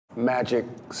Magic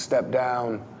stepped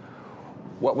down.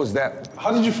 What was that?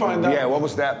 How did you find out? Yeah, what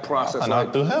was that process like?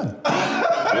 Not through him.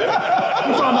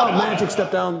 You found out Magic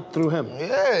stepped down through him.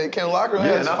 Yeah, he came to locker room.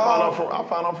 Yeah, and I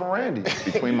found out from Randy.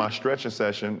 Between my stretching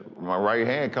session, my right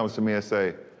hand comes to me and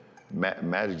say,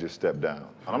 Magic just stepped down.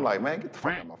 And I'm like, man, get the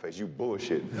fuck out of my face, you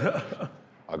bullshit.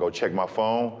 I go check my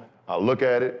phone, I look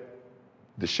at it,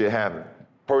 the shit happened.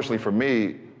 Personally for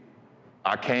me,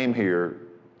 I came here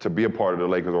to be a part of the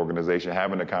Lakers organization,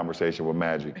 having a conversation with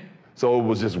Magic. So it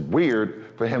was just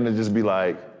weird for him to just be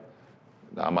like,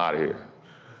 I'm out of here.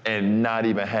 And not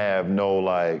even have no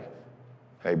like,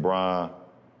 hey, Bron,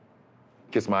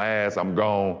 kiss my ass, I'm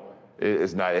gone.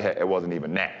 It wasn't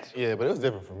even that. Yeah, but it was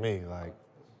different for me.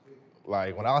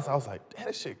 Like when I was like, damn,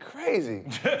 this shit crazy.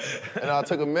 And I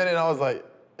took a minute and I was like,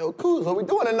 yo, Kuz, what we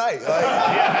doing tonight?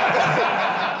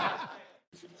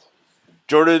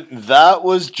 Jordan, that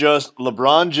was just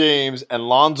LeBron James and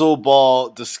Lonzo Ball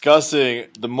discussing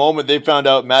the moment they found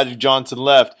out Magic Johnson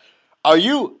left. Are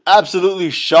you absolutely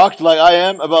shocked like I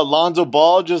am about Lonzo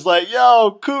Ball? Just like,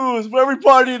 yo, Kuz, where we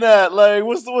partying at? Like,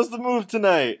 what's the move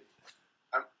tonight?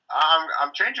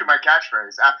 I'm changing my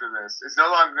catchphrase after this. It's no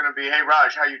longer going to be, hey,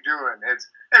 Raj, how you doing? It's,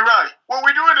 hey, Raj, what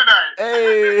we doing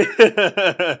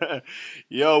tonight? Hey.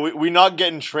 Yo, we not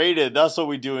getting traded. That's what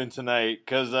we doing tonight.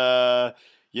 Because,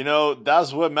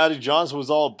 that's what Magic Johnson was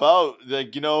all about.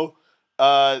 Like,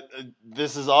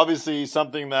 this is obviously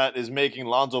something that is making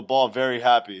Lonzo Ball very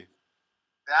happy.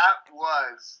 That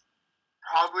was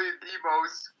probably the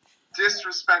most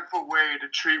disrespectful way to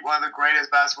treat one of the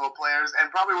greatest basketball players and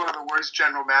probably one of the worst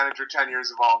general manager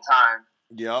tenures of all time.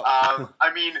 Yeah.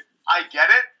 I mean, I get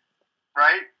it,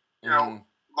 right? You know,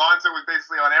 Lonzo was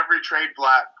basically on every trade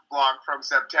block from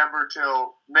September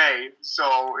till May,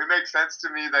 so it makes sense to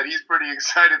me that he's pretty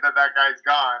excited that guy's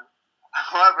gone.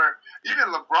 However,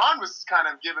 even LeBron was kind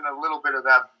of giving a little bit of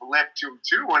that blip to him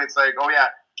too when it's like, oh yeah,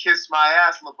 kiss my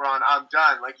ass, LeBron, I'm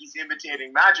done. Like he's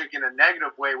imitating Magic in a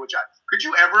negative way, could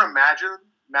you ever imagine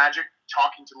Magic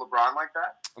talking to LeBron like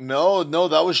that? No,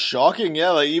 that was shocking. Yeah,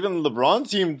 like even LeBron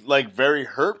seemed like very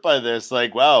hurt by this.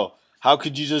 Like, wow, how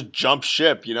could you just jump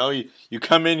ship? You know, you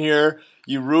come in here,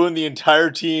 you ruin the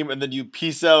entire team, and then you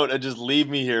peace out and just leave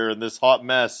me here in this hot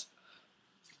mess.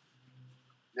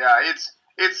 Yeah,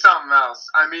 it's something else.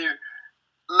 I mean,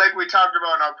 like we talked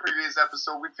about in our previous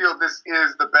episode, we feel this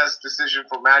is the best decision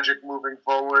for Magic moving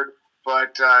forward.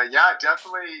 But,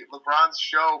 definitely LeBron's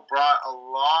show brought a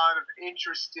lot of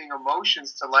interesting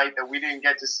emotions to light that we didn't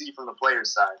get to see from the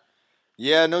players' side.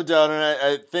 Yeah, no doubt. And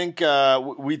I think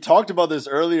we talked about this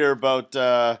earlier about,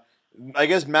 I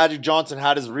guess Magic Johnson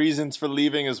had his reasons for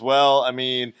leaving as well. I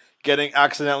mean, getting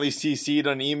accidentally CC'd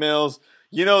on emails.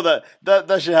 You know that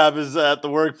shit happens at the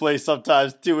workplace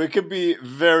sometimes too. It could be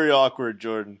very awkward,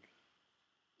 Jordan.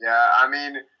 Yeah, I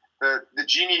mean the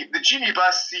genie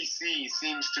bus CC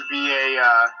seems to be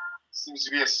a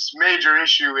major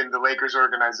issue in the Lakers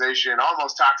organization,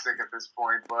 almost toxic at this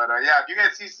point. But if you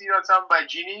get CC'd on something by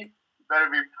Genie, you better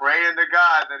be praying to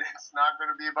God that it's not going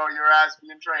to be about your ass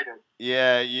being traded.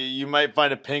 Yeah, you might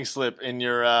find a pink slip in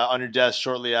your on your desk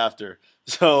shortly after.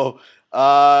 So.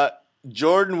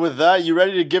 Jordan, with that, you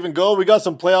ready to give and go? We got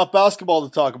some playoff basketball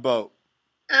to talk about.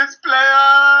 It's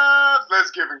playoffs!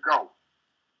 Let's give and go.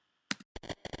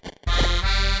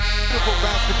 Beautiful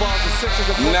basketball, the Sixers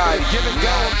are playing. Give and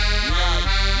go.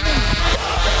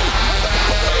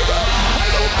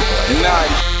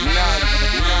 90.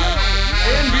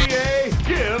 NBA,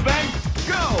 give and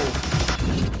go.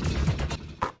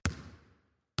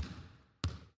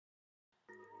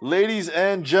 Ladies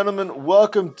and gentlemen,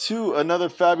 welcome to another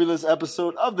fabulous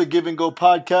episode of the Give and Go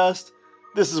podcast.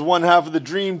 This is one half of the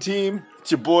Dream Team. It's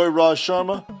your boy, Raj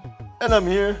Sharma. And I'm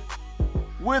here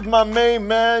with my main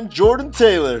man, Jordan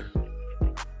Taylor.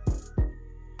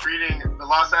 Treating the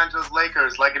Los Angeles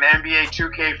Lakers like an NBA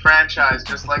 2K franchise,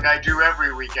 just like I do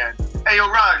every weekend. Hey, yo,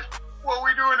 Raj, what are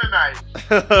we doing tonight?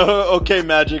 Okay,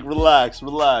 Magic, relax.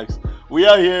 We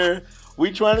are here.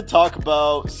 We trying to talk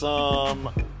about some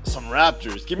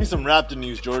Raptors. Give me some Raptor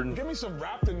news, Jordan. Give me some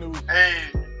Raptor news. Hey,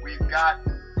 we've got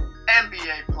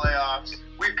NBA playoffs,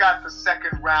 we've got the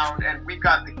second round, and we've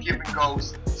got the Give and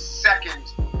Go's second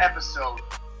episode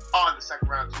on the second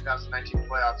round of 2019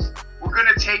 playoffs. We're going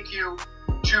to take you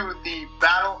to the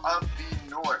Battle of the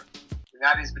North, and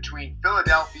that is between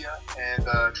Philadelphia and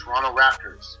the Toronto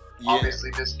Raptors. Yeah.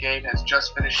 Obviously, this game has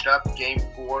just finished up, Game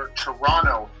 4.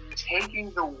 Toronto taking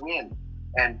the win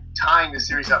and tying the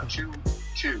series up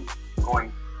 2-2,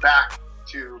 going back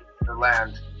to the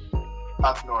land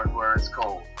up north where it's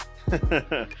cold.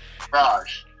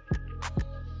 Raj,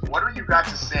 what do you got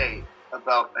to say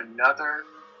about another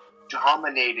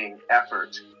dominating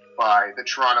effort by the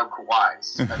Toronto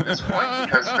Kawhis at this point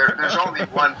because there's only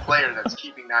one player that's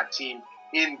keeping that team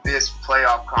in this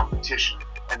playoff competition,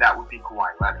 and that would be Kawhi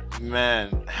Leonard.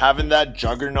 Man, having that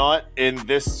juggernaut in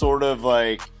this sort of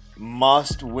like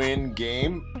must-win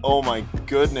game, oh my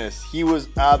goodness, he was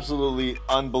absolutely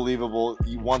unbelievable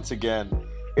once again.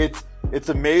 It's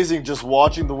amazing just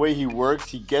watching the way he works.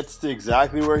 He gets to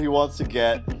exactly where he wants to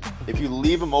get. If you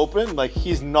leave him open, like,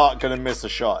 he's not gonna miss a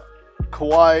shot.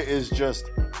 Kawhi is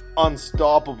just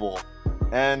unstoppable,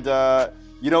 and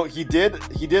he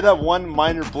did have one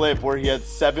minor blip where he had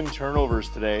 7 turnovers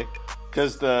today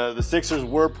because the Sixers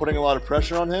were putting a lot of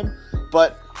pressure on him.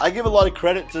 But I give a lot of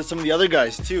credit to some of the other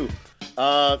guys too.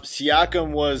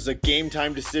 Siakam was a game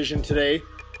time decision today.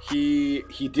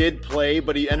 He did play,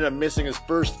 but he ended up missing his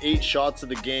first 8 shots of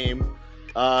the game.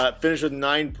 Finished with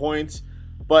 9 points.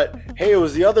 But hey, it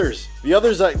was the others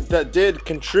that did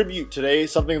contribute today,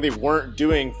 something they weren't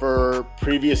doing for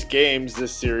previous games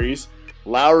this series.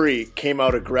 Lowry came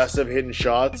out aggressive, hitting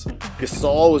shots.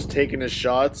 Gasol was taking his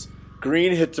shots.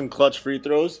 Green hit some clutch free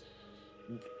throws.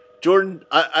 Jordan,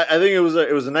 I think it was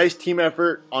a nice team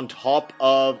effort on top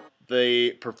of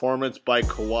the performance by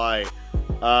Kawhi.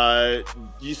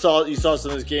 You saw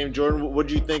some of this game, Jordan. What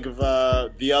did you think of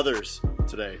the others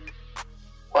today?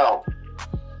 Well,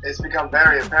 it's become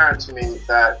very apparent to me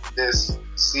that this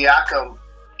Siakam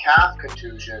calf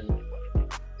contusion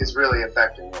is really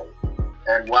affecting him.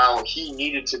 And while he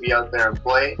needed to be out there and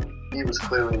play, he was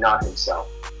clearly not himself.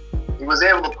 He was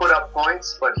able to put up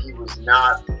points, but he was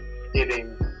not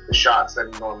hitting the shots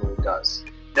that he normally does.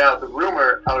 Now, the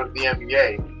rumor out of the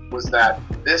NBA was that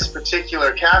this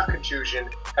particular calf contusion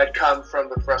had come from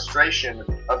the frustration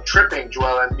of tripping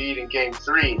Joel Embiid in Game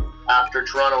 3 after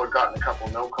Toronto had gotten a couple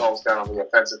no calls down on the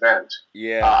offensive end.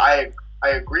 Yeah, I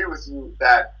agree with you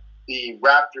that the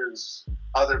Raptors'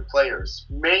 other players,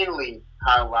 mainly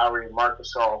Kyle Lowry and Marc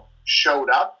Gasol, showed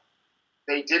up.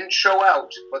 They didn't show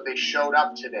out, but they showed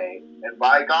up today. And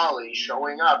by golly,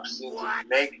 showing up seemed to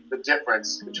make the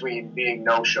difference between being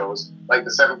no-shows, like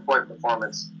the 7-point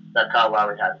performance that Kyle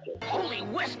Lowry had today. Holy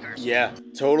whiskers! Yeah,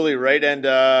 totally right.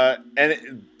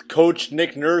 And Coach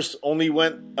Nick Nurse only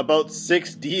went about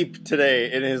 6 deep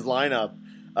today in his lineup.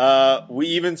 We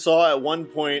even saw at one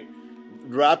point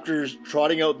Raptors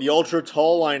trotting out the ultra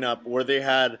tall lineup where they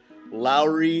had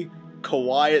Lowry,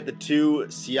 Kawhi at the 2,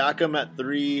 Siakam at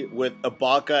 3, with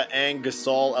Ibaka and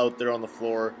Gasol out there on the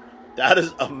floor. That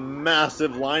is a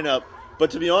massive lineup.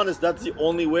 But to be honest, that's the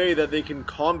only way that they can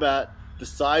combat the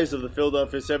size of the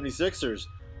Philadelphia 76ers.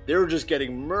 They were just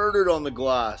getting murdered on the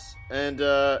glass. And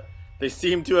they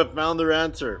seem to have found their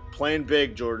answer. Playing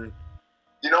big, Jordan.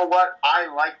 You know what?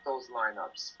 I like those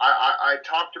lineups. I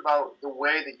talked about the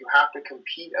way that you have to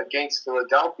compete against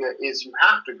Philadelphia is you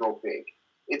have to go big.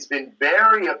 It's been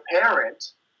very apparent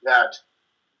that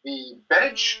the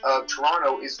bench of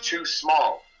Toronto is too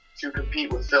small to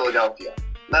compete with Philadelphia.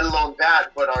 Let alone that,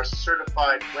 but our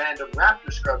certified random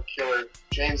Raptor scrub killer,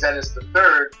 James Ennis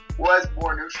III, was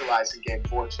more neutralized in Game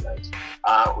 4 tonight.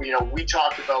 We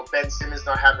talked about Ben Simmons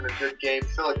not having a good game.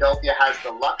 Philadelphia has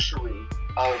the luxury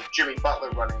of Jimmy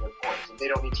Butler running the points, and they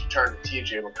don't need to turn to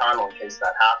TJ McConnell in case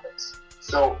that happens.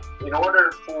 So in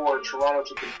order for Toronto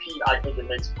to compete, I think it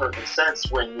makes perfect sense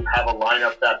when you have a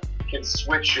lineup that can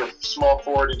switch your small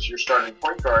forward into your starting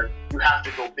point guard. You have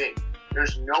to go big.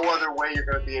 There's no other way you're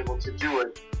going to be able to do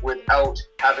it without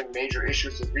having major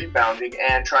issues with rebounding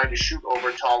and trying to shoot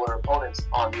over taller opponents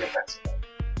on the offensive end.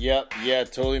 Yeah,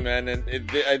 totally, man. And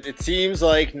it seems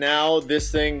like now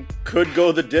this thing could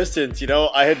go the distance.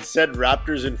 I had said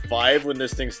Raptors in 5 when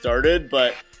this thing started,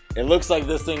 but it looks like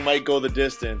this thing might go the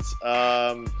distance.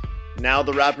 Now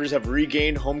the Raptors have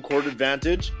regained home court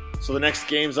advantage. So the next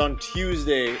game's on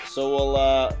Tuesday. So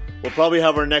we'll probably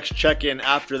have our next check-in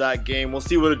after that game. We'll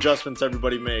see what adjustments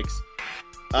everybody makes.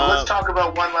 So let's talk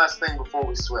about one last thing before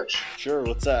we switch. Sure,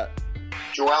 what's that?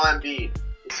 Joel Embiid.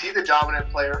 Is he the dominant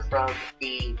player from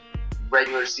the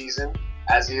regular season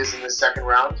as he is in the second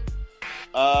round?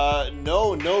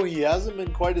 No, he hasn't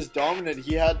been quite as dominant.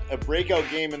 He had a breakout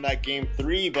game in that Game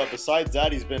 3, but besides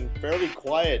that, he's been fairly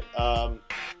quiet. I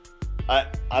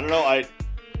don't know.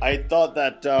 I thought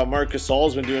that Marc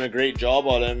Gasol's been doing a great job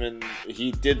on him, and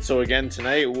he did so again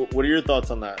tonight. What are your thoughts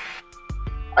on that?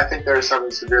 I think there is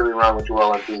something severely wrong with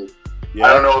Joel Embiid. Yeah.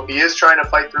 I don't know if he is trying to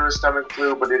fight through a stomach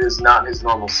flu, but it is not his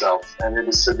normal self, and it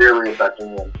is severely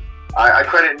affecting him. I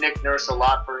credit Nick Nurse a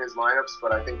lot for his lineups,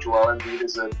 but I think Joel Embiid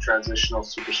is a transitional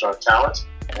superstar talent,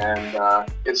 and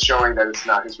it's showing that it's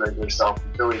not his regular self.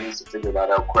 Philly needs to figure that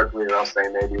out quickly, or else they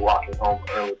may be walking home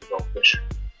early to go fishing.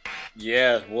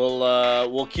 Yeah,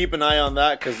 we'll keep an eye on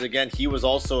that because again, he was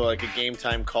also like a game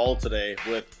time call today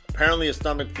with apparently a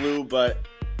stomach flu, but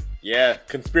yeah,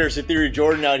 conspiracy theory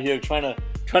Jordan out here trying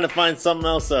to find something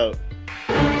else out.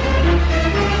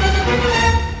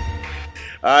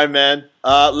 All right, man.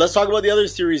 Let's talk about the other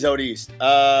series out east.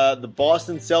 The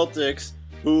Boston Celtics,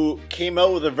 who came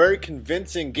out with a very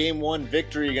convincing Game 1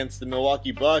 victory against the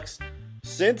Milwaukee Bucks.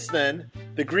 Since then,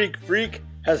 the Greek Freak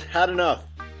has had enough,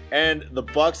 and the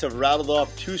Bucks have rattled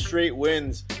off 2 straight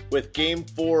wins, with Game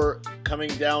 4 coming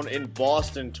down in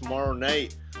Boston tomorrow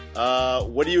night.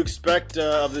 What do you expect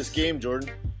of this game,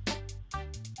 Jordan?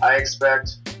 I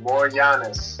expect more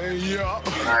Giannis. Yeah.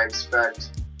 And I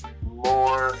expect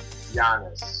more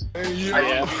Giannis.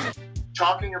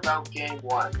 Talking about Game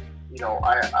 1,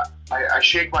 I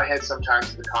shake my head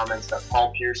sometimes at the comments that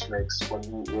Paul Pierce makes when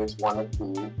he is one of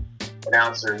the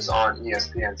announcers on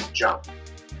ESPN's Jump.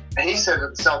 And he said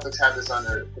that the Celtics had this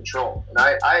under control. And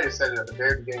I had said it at the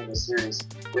very beginning of the series,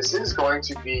 this is going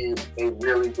to be a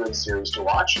really good series to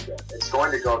watch again. It's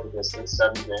going to go the distance,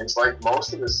 7 games, like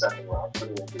most of the second round for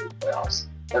the NBA playoffs.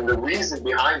 And the reason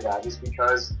behind that is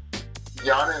because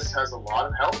Giannis has a lot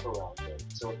of help around him.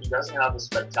 So if he doesn't have a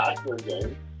spectacular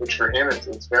game, which for him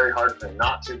it's very hard for him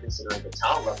not to, considering the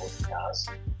talent level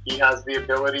he has the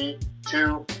ability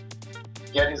to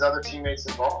get his other teammates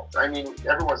involved. I mean,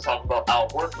 everyone's talking about Al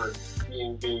Horford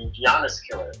being the Giannis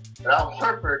killer. But Al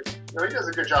Horford, he does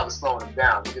a good job of slowing him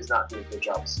down. He does not do a good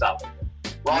job of stopping him.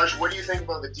 Raj, what do you think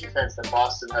about the defense that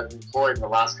Boston has employed in the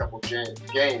last couple of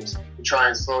games to try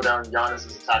and slow down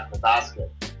Giannis' attack in the basket?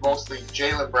 Mostly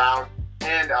Jaylen Brown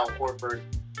and Al Horford,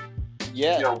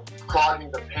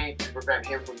 clogging the paint to prevent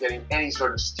him from getting any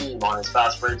sort of steam on his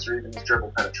fast breaks or even his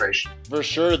dribble penetration. For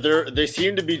sure, they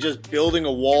seem to be just building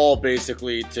a wall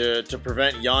basically to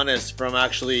prevent Giannis from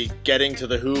actually getting to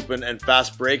the hoop and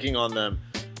fast breaking on them.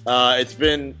 It's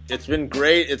been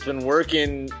great. It's been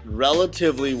working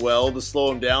relatively well to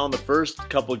slow him down the first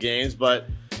couple games, but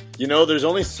there's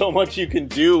only so much you can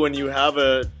do when you have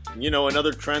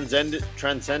another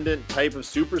transcendent type of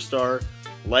superstar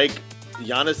like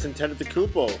Giannis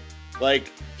Antetokounmpo.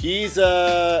 Like, he's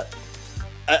I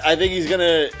think he's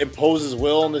gonna impose his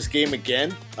will in this game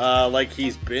again, like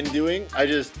he's been doing. I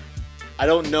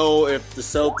don't know if the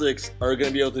Celtics are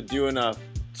gonna be able to do enough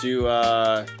to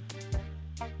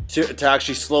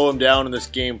actually slow him down in this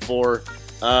Game 4.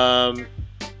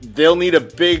 They'll need a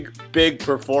big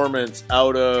performance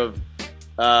out of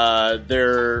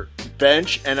their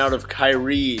bench and out of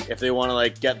Kyrie if they want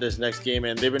to get this next game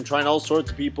in. They've been trying all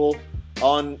sorts of people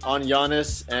on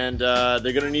Giannis, and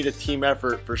they're going to need a team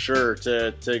effort for sure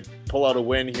to pull out a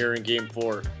win here in Game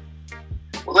 4.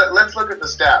 Well, let's look at the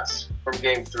stats from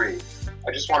Game 3.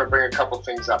 I just want to bring a couple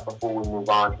things up before we move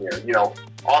on here.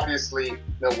 Obviously,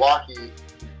 Milwaukee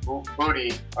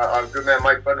Booty, our good man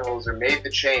Mike Budenholzer, made the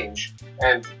change,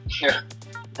 and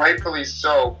rightfully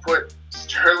so, put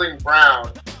Sterling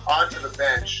Brown onto the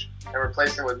bench and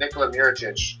replaced him with Nikola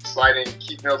Mirotic, sliding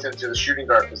Keith Middleton to the shooting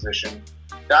guard position.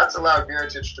 That's allowed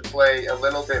Mirotic to play a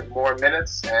little bit more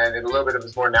minutes and in a little bit of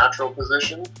his more natural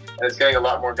position, and it's getting a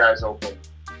lot more guys open.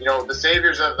 The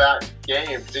saviors of that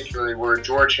game particularly were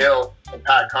George Hill and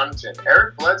Pat Connaughton.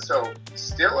 Eric Bledsoe,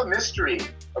 still a mystery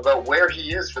about where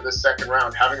he is for this second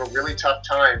round, having a really tough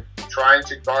time trying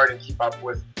to guard and keep up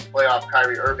with playoff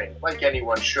Kyrie Irving, like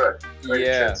anyone should, a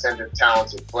transcendent,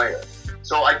 talented player.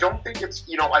 So I don't think it's,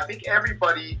 I think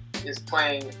everybody is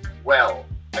playing well.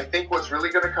 I think what's really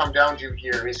going to come down to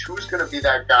here is who's going to be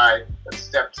that guy that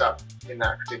steps up in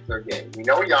that particular game. We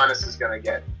know Giannis is going to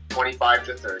get 25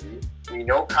 to 30. We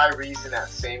know Kyrie's in that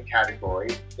same category.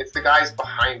 It's the guys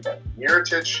behind them.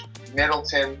 Mirotic,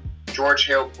 Middleton, George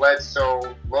Hill,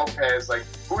 Bledsoe, Lopez.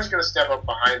 Who's going to step up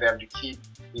behind them to keep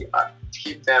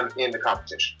them in the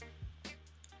competition?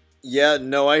 Yeah,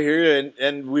 no, I hear you,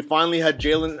 and we finally had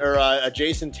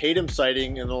Jason Tatum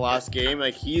sighting in the last game.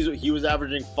 He was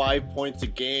averaging 5 points a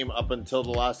game up until the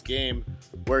last game,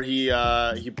 where he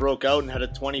broke out and had a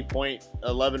 20-point,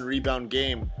 11 rebound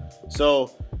game.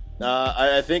 So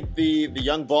I think the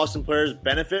young Boston players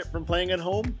benefit from playing at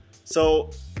home.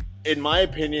 So in my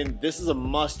opinion, this is a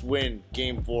must-win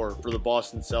Game 4 for the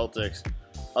Boston Celtics.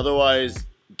 Otherwise,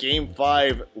 Game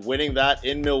 5, winning that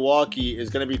in Milwaukee is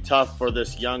going to be tough for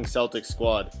this young Celtics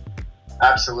squad.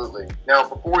 Absolutely. Now,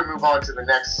 before we move on to the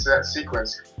next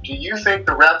sequence, do you think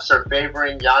the refs are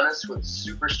favoring Giannis with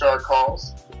superstar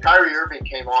calls? Kyrie Irving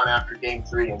came on after Game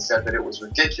 3 and said that it was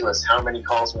ridiculous how many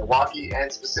calls Milwaukee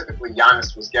and specifically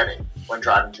Giannis was getting when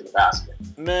driving to the basket.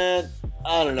 Man,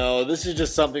 I don't know. This is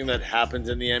just something that happens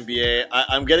in the NBA.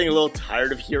 I'm getting a little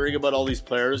tired of hearing about all these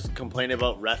players complain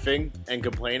about reffing and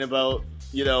complain about,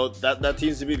 that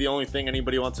seems to be the only thing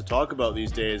anybody wants to talk about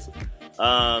these days.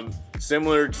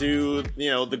 Similar to,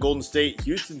 the Golden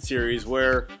State-Houston series,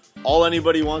 where all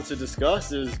anybody wants to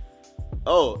discuss is,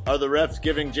 are the refs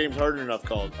giving James Harden enough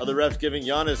calls? Are the refs giving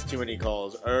Giannis too many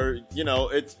calls? Or,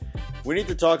 we need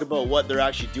to talk about what they're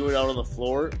actually doing out on the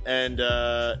floor. And,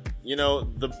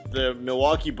 the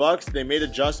Milwaukee Bucks, they made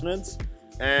adjustments,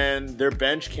 and their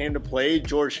bench came to play.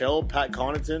 George Hill, Pat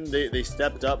Connaughton, they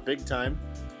stepped up big time,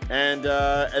 and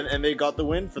they got the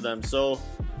win for them. So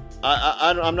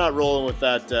I'm not rolling with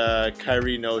that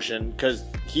Kyrie notion, because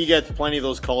he gets plenty of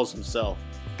those calls himself.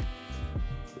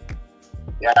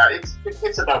 Yeah,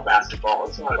 it's about basketball.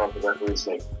 It's not about the referees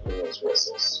making those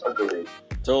whistles. Agreed.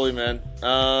 Totally, man.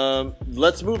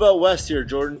 Let's move out west here,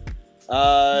 Jordan.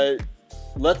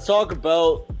 Let's talk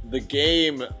about the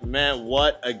game. Man,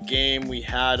 what a game we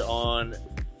had on,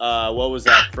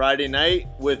 Friday night,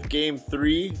 with Game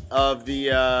 3 of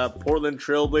the Portland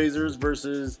Trailblazers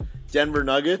versus Denver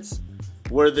Nuggets,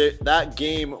 where that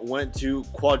game went to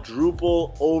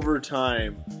quadruple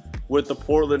overtime with the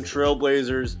Portland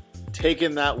Trailblazers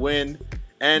taking that win.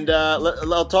 And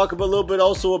I'll talk a little bit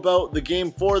also about the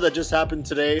Game 4 that just happened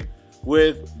today,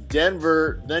 with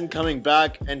Denver then coming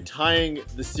back and tying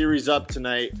the series up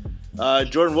tonight.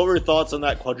 Jordan, what were your thoughts on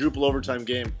that quadruple overtime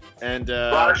game? And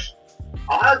Raj,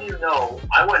 I'll have you know,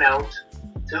 I went out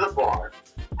to the bar,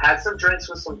 had some drinks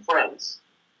with some friends,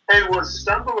 and was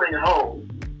stumbling home,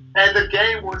 and the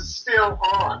game was still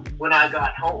on when I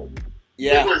got home.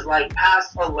 Yeah. It was like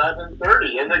past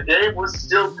 11:30, and the game was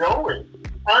still going.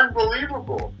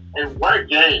 Unbelievable. And what a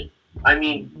game. I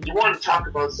mean, you want to talk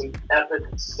about some epic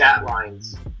stat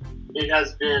lines. It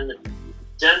has been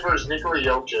Denver's Nikola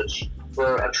Jokic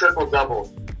for a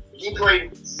triple-double. He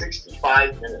played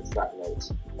 65 minutes that night.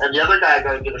 And the other guy I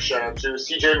got to give a shout-out to is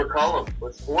CJ McCollum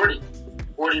with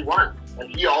 41.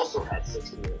 And he also had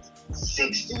 60 minutes.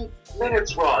 60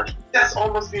 minutes, Raj. That's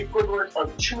almost the equivalent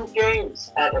of 2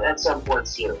 games at some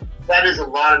points here. That is a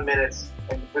lot of minutes.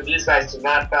 And for these guys to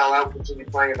not foul out, continue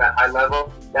playing at that high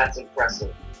level, that's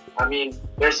impressive. I mean,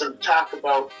 there's some talk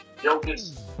about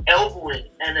Jokic elbowing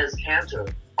Enes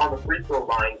Kanter on the free throw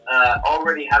line,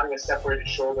 already having a separated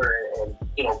shoulder and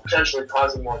potentially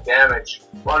causing more damage.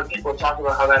 A lot of people are talking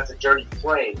about how that's a dirty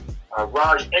play.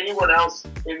 Raj, anyone else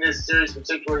in this series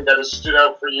particularly that has stood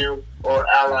out for you, or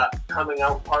a la coming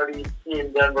out party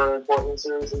in Denver and Portland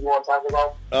series that you want to talk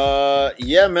about?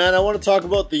 Yeah, man, I want to talk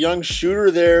about the young shooter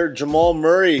there, Jamal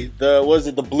Murray,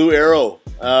 the Blue Arrow,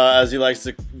 as he likes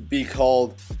to be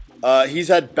called. He's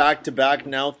had back-to-back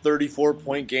now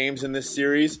 34-point games in this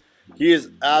series. He is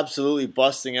absolutely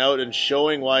busting out and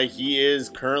showing why he is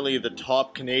currently the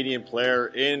top Canadian player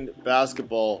in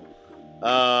basketball.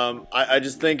 I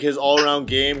just think his all-around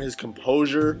game, his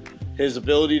composure, his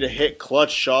ability to hit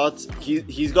clutch shots,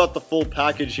 he's got the full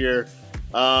package here.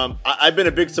 I've been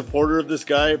a big supporter of this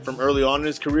guy from early on in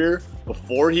his career,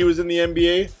 before he was in the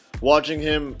NBA, watching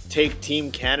him take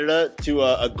Team Canada to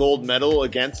a gold medal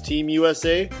against Team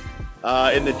USA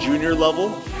in the junior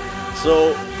level.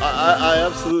 So I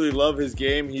absolutely love his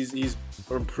game. He's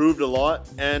improved a lot.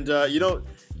 And,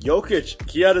 Jokic,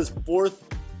 he had his 4th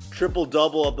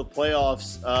triple-double of the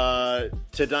playoffs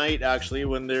tonight, actually,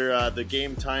 when they're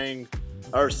the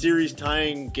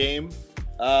series-tying game.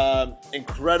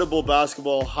 Incredible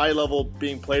basketball, high level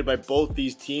being played by both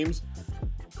these teams.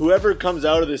 Whoever comes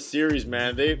out of this series,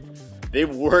 man,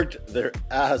 they've worked their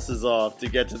asses off to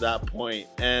get to that point.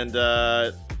 And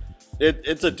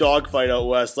it's a dogfight out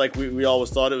west, like we always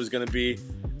thought it was going to be.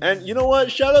 And you know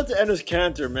what? Shout out to Enes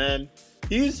Kanter, man.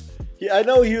 I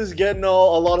know he was getting a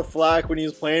lot of flack when he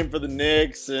was playing for the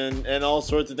Knicks and all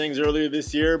sorts of things earlier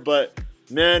this year, but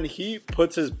man, he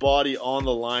puts his body on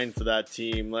the line for that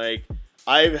team. Like,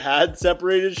 I've had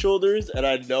separated shoulders, and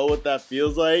I know what that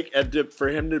feels like, and for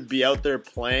him to be out there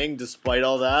playing despite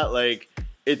all that, like,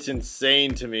 it's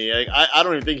insane to me. Like, I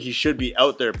don't even think he should be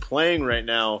out there playing right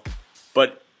now,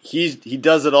 but he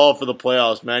does it all for the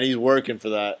playoffs, man. He's working for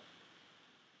that.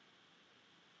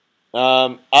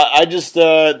 I just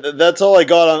that's all I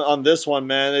got on this one,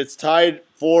 man. It's tied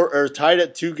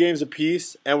at 2 games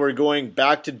apiece, and we're going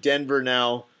back to Denver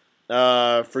now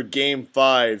for Game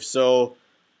 5. So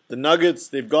the Nuggets,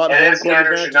 they've got home court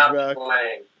advantage back.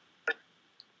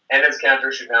 Enes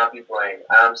Kanter should not be playing.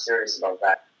 I'm serious about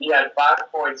that. He had 5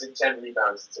 points and 10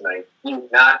 rebounds tonight. He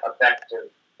was not effective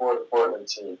for the Portland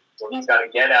team. So he's got to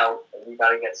get out, and we've got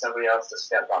to get somebody else to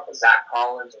step up. A Zach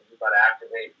Collins, and we've got to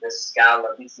activate this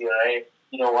Scala BCLA.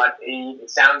 You know what? It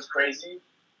sounds crazy,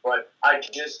 but I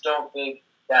just don't think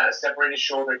that a separated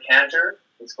shoulder Kanter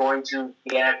is going to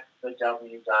get the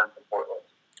W done for Portland.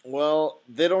 Well,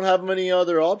 they don't have many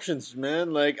other options,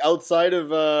 man. Like outside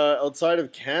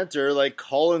of Cantor, like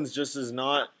Collins just is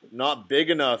not big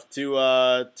enough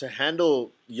to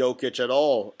handle Jokic at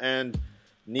all, and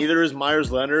neither is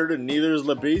Myers Leonard, and neither is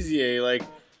Labissiere. Like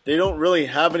they don't really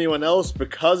have anyone else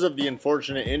because of the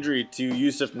unfortunate injury to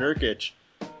Yusuf Nurkic.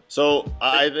 So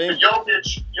I think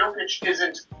Jokic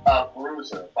isn't a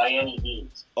bruiser by any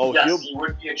means. Oh, yes, he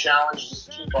would be a challenge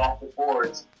to keep off the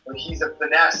boards, but he's a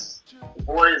finesse. The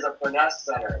boy is a finesse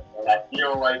center, and I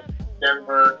feel like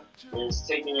Denver is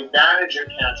taking advantage of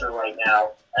Cantor right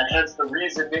now, and hence the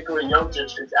reason Nikola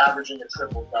Jokic is averaging a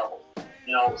triple-double.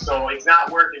 You know, so it's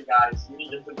not working, guys. You need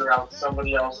to figure out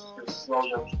somebody else who's going to slow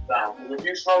Jokic down. Because if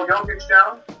you slow Jokic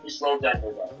down, you slow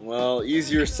Denver down. Well,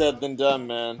 easier said than done,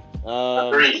 man.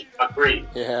 Agreed.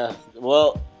 Yeah.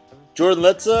 Well, Jordan,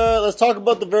 let's talk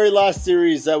about the very last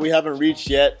series that we haven't reached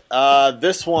yet.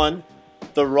 This one,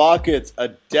 the Rockets, a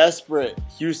desperate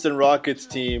Houston Rockets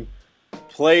team,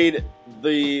 played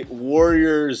the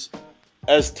Warriors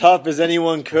as tough as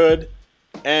anyone could.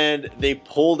 And they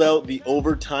pulled out the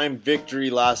overtime victory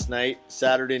last night,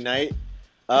 Saturday night.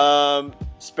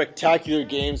 Spectacular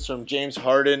games from James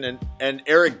Harden and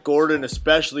Eric Gordon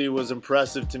especially was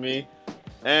impressive to me.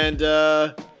 And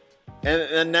now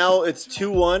it's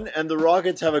 2-1 and the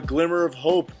Rockets have a glimmer of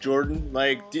hope, Jordan.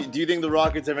 Like, do you think the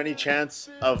Rockets have any chance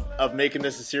of making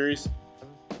this a series?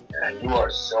 Yeah, you are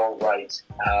so right.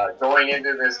 Going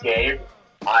into this game,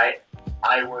 I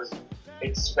was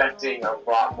expecting a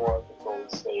lot more of the Golden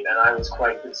State, and I was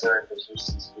quite concerned for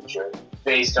Houston's future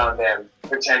based on them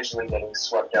potentially getting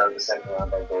swept out of the second round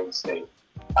by Golden State.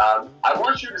 I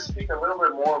want you to speak a little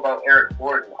bit more about Eric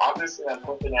Gordon. Obviously, I'm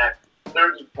looking at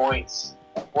 30 points,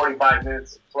 45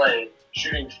 minutes of play,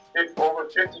 shooting over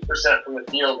 50% from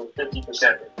the field and 50% from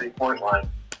the three-point line.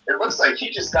 It looks like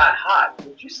he just got hot.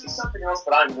 Did you see something else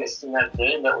that I missed in that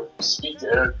game that would speak to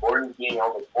Eric Gordon being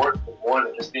on the court more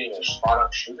than just being a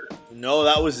spot-up shooter? No,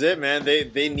 that was it, man.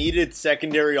 They needed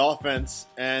secondary offense,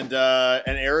 and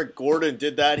Eric Gordon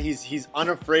did that. He's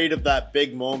unafraid of that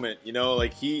big moment. You know,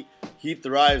 like he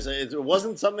thrives. It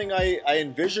wasn't something I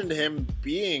envisioned him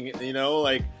being. You know,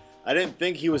 like I didn't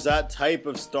think he was that type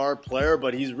of star player,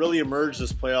 but he's really emerged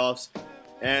this playoffs.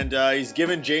 And he's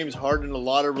given James Harden a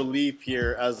lot of relief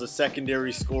here as a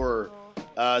secondary scorer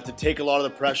to take a lot of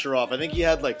the pressure off. I think he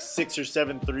had like 6 or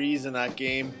 7 threes in that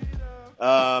game.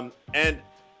 And,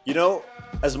 you know,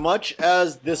 as much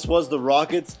as this was the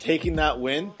Rockets taking that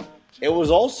win, it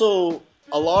was also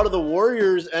a lot of the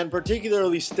Warriors and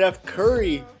particularly Steph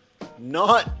Curry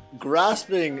not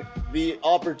grasping the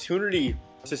opportunity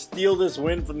to steal this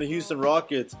win from the Houston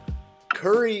Rockets.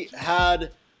 Curry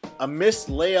had a missed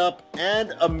layup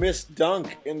and a missed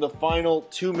dunk in the final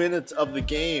 2 minutes of the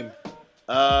game.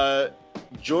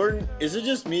 Jordan, is it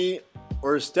just me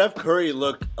or does Steph Curry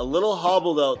look a little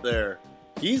hobbled out there?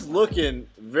 He's looking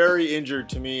very injured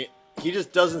to me. He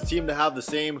just doesn't seem to have the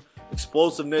same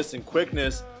explosiveness and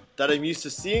quickness that I'm used to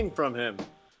seeing from him.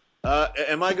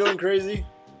 Am I going crazy?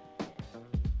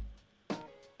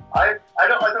 I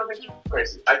don't think you're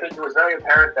crazy. I think it was very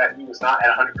apparent that he was not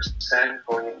at 100%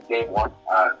 going into game one.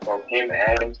 Both him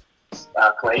and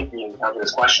Clay being counted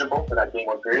as questionable for that game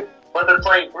one period. But they're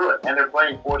playing through it, and they're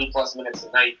playing 40-plus minutes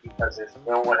a night because there's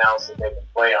no one else that they can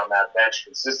play on that bench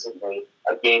consistently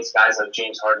against guys like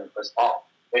James Harden and Chris Paul.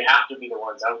 They have to be the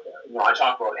ones out there. You know, I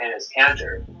talk about Enes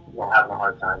Kanter, having a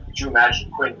hard time. Could you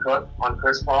imagine Quinn Cook on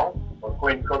Chris Paul or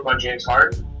Quinn Cook on James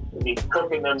Harden? They'd be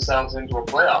cooking themselves into a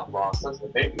playoff loss. That's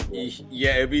what they'd be doing.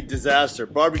 Yeah, it'd be disaster.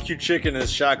 Barbecue chicken,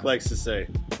 as Shaq likes to say.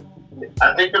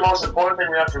 I think the most important thing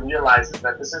we have to realize is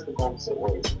that this is the Golden State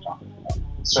Warriors we're talking about.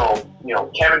 So, you know,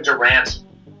 Kevin Durant,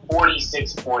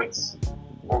 46 points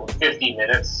over 50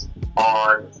 minutes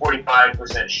on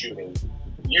 45% shooting.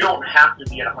 You don't have to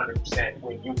be at 100%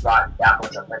 when you've got that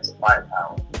much offensive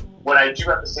firepower. What I do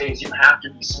have to say is you have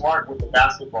to be smart with the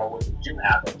basketball when you do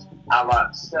have it. A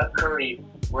la Steph Curry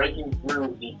breaking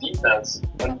through the defense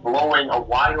and blowing a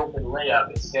wide open layup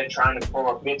instead trying to pull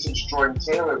a vintage Jordan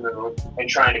Taylor move and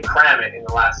trying to cram it in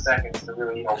the last seconds to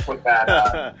really, you know, put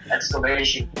that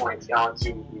exclamation point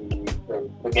onto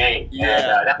the game.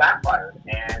 Yeah. And that backfired.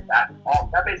 And that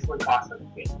basically cost them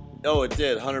the game. Oh, it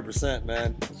did, 100%,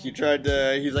 man. He tried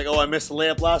to. He's like, "Oh, I missed the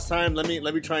layup last time. Let me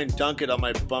try and dunk it on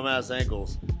my bum ass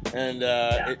ankles." And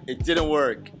it didn't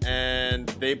work. And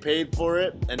they paid for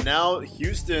it. And now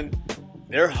Houston,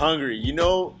 they're hungry. You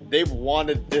know, they've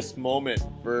wanted this moment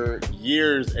for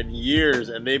years and years,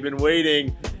 and they've been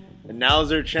waiting. And now's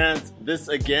their chance. This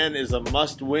again is a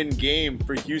must-win game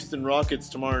for Houston Rockets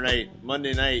tomorrow night,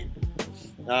 Monday night.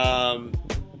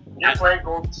 You're playing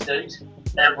Golden State.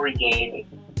 Every game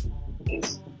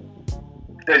is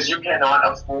because you cannot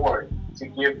afford to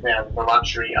give them the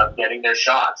luxury of getting their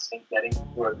shots and getting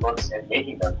good looks and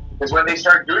making them. Because when they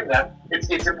start doing that, it's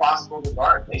impossible to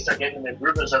guard. They start getting their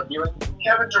groove, they start feeling.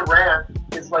 Kevin Durant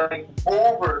is like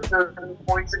over 30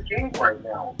 points a game right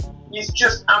now. He's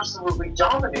just absolutely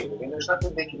dominating, and there's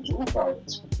nothing they can do about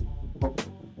it.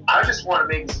 I just want to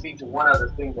maybe speak to one other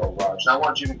thing though, Raj, and I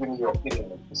want you to give me your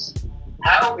opinion on this.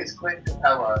 How is Clint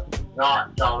Capella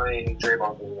not dominating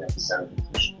Draymond Green at the center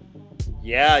position?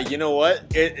 Yeah, you know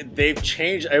what? They've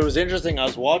changed. It was interesting. I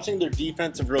was watching their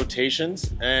defensive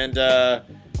rotations, and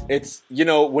it's, you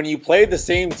know, when you play the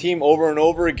same team over and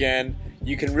over again,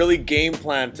 you can really game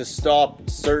plan to stop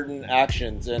certain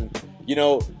actions. And, you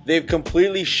know, they've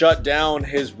completely shut down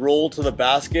his roll to the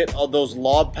basket. All those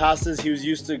lob passes he was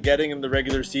used to getting in the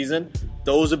regular season,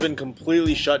 those have been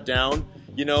completely shut down.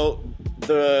 You know,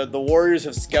 the Warriors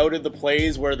have scouted the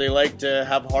plays where they like to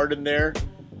have Harden there,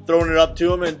 throwing it up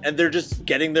to him, and they're just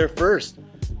getting there first.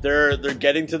 They're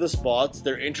getting to the spots.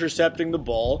 They're intercepting the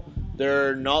ball.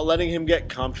 They're not letting him get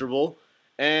comfortable.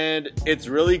 And it's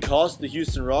really cost the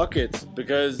Houston Rockets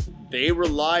because they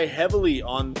rely heavily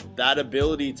on that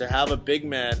ability to have a big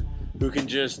man who can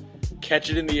just catch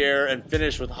it in the air and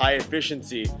finish with high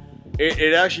efficiency.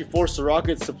 It actually forced the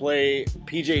Rockets to play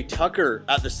PJ Tucker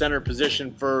at the center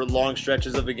position for long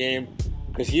stretches of the game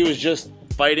because he was just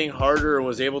fighting harder and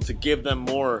was able to give them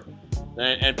more.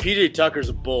 And PJ Tucker's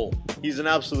a bull. He's an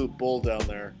absolute bull down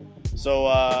there.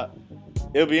 So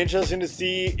it'll be interesting to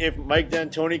see if Mike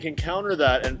D'Antoni can counter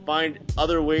that and find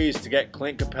other ways to get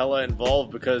Clint Capella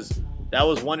involved, because that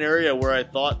was one area where I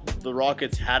thought the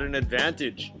Rockets had an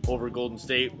advantage over Golden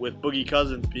State with Boogie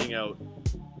Cousins being out.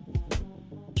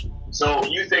 So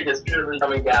you think it's purely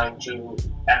coming down to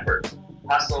effort,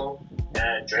 hustle,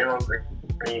 and Draymond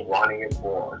Green wanting it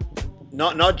more?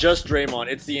 Not just Draymond,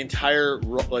 it's the entire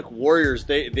Warriors.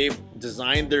 They've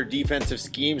designed their defensive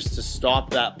schemes to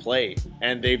stop that play,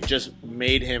 and they've just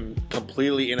made him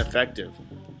completely ineffective.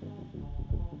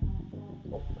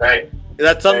 Right.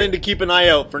 That's something to keep an eye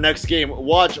out for next game.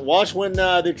 Watch when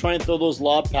they try and throw those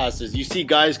lob passes. You see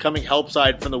guys coming help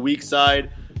side from the weak side,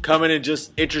 coming and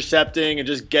just intercepting and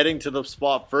just getting to the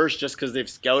spot first, just because they've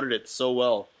scouted it so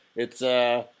well. It's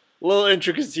little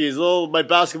intricacies, my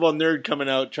basketball nerd coming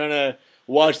out, trying to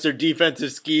watch their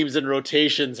defensive schemes and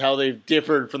rotations, how they've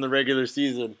differed from the regular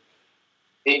season.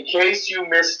 In case you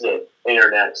missed it,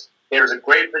 Internet, there's a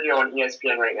great video on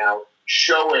ESPN right now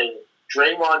showing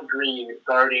Draymond Green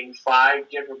guarding 5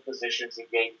 different positions in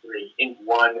Game 3 in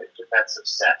one defensive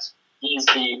set. He's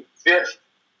the 5th,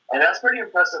 and that's pretty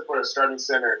impressive for a starting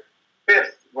center,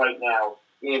 5th right now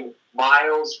in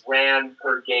miles ran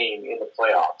per game in the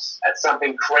playoffs. That's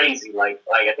something crazy. Like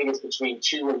I think it's between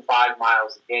 2 and 5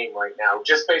 miles a game right now,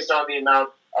 just based on the amount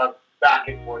of back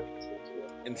and forth between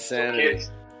two. Insanity.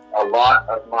 So a lot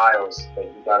of miles that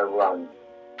you got to run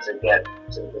to get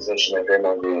to the position that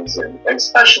Draymond Green is in, and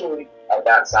especially at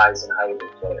that size and height of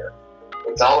a player.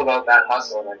 It's all about that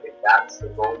hustle, and I think that's the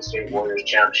Golden State Warriors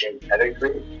championship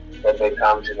pedigree that they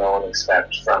come to know and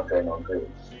expect from Draymond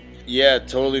Green. Yeah,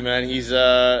 totally, man. He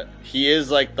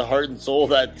is like the heart and soul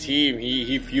of that team.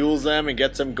 He fuels them and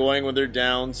gets them going when they're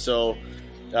down. So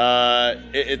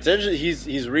it's interesting.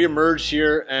 He's reemerged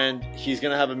here, and he's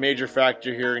gonna have a major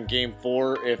factor here in Game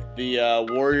 4 if the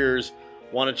Warriors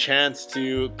want a chance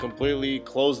to completely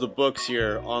close the books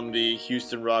here on the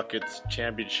Houston Rockets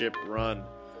championship run.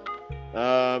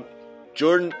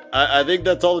 Jordan, I think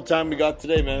that's all the time we got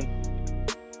today, man.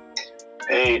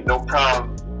 Hey, no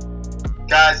problem.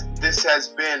 Guys, this has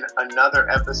been another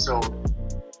episode,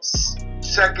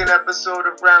 second episode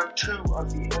of round 2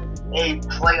 of the NBA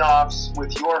playoffs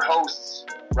with your hosts,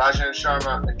 Rajan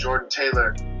Sharma and Jordan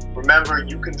Taylor. Remember,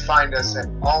 you can find us at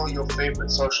all your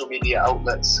favorite social media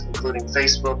outlets, including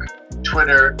Facebook,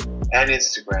 Twitter, and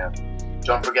Instagram.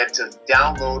 Don't forget to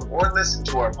download or listen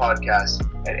to our podcast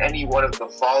at any one of the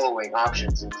following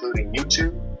options, including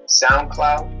YouTube,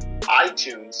 SoundCloud,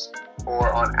 iTunes,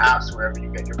 or on apps wherever you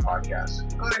get your podcasts,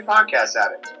 including Podcast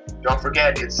Addict. Don't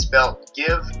forget, it's spelled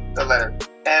give the letter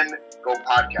N, go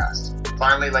podcast.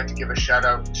 Finally, I'd like to give a shout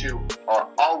out to our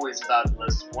always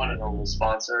fabulous one and only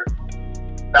sponsor,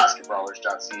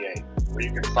 basketballers.ca, where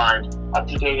you can find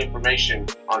up-to-date information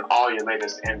on all your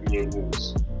latest NBA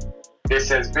news. This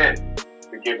has been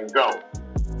the Give and Go.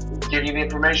 We give you the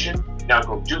information, now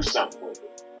go do something with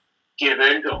it. Give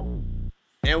and go.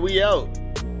 And we out.